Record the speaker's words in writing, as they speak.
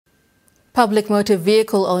Public motor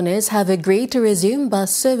vehicle owners have agreed to resume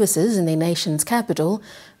bus services in the nation's capital,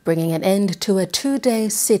 bringing an end to a 2-day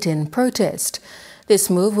sit-in protest. This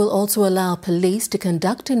move will also allow police to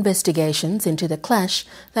conduct investigations into the clash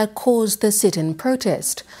that caused the sit-in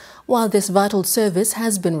protest. While this vital service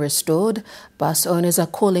has been restored, bus owners are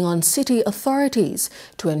calling on city authorities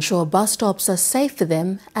to ensure bus stops are safe for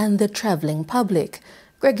them and the travelling public.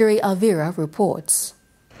 Gregory Avira reports.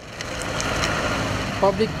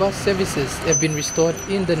 Public bus services have been restored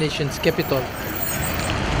in the nation's capital.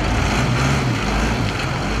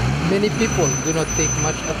 Many people do not take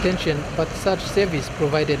much attention, but such service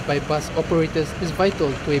provided by bus operators is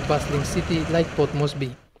vital to a bustling city like Port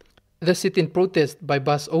Moresby. The sit-in protest by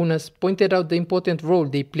bus owners pointed out the important role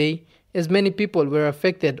they play, as many people were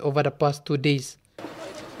affected over the past 2 days.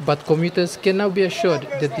 But commuters can now be assured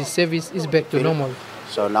that this service is back to normal.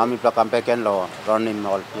 So now we can back and running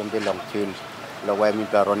all long field. Lo way mi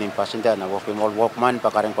pa running passenger na walking all workman pa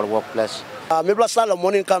kareng ko workplace. Mi plus sala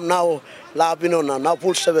morning come now la pino now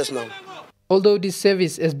full service now. Although this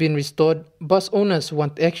service has been restored, bus owners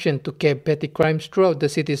want action to curb petty crimes throughout the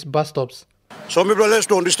city's bus stops. So mi plus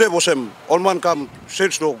don't disturb them. All man come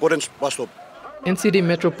sales to Golden bus stop. NCD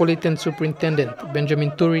Metropolitan Superintendent Benjamin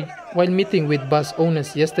Turi, while meeting with bus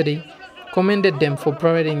owners yesterday, commended them for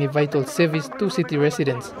providing a vital service to city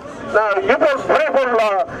residents. Now, you will brave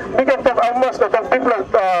on because of almost the people.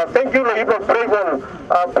 Thank you, you will brave on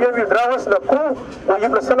PMV drivers, the crew. You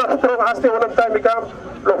will send us through as the one time become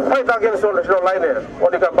fight against all the line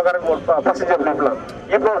or the passenger people.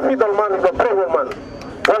 You will feed all man, you will brave all man.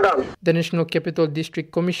 Well done. The National Capital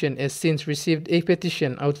District Commission has since received a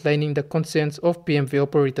petition outlining the concerns of PMV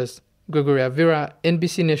operators. Gregory Avira,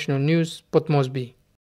 NBC National News, Port Moresby.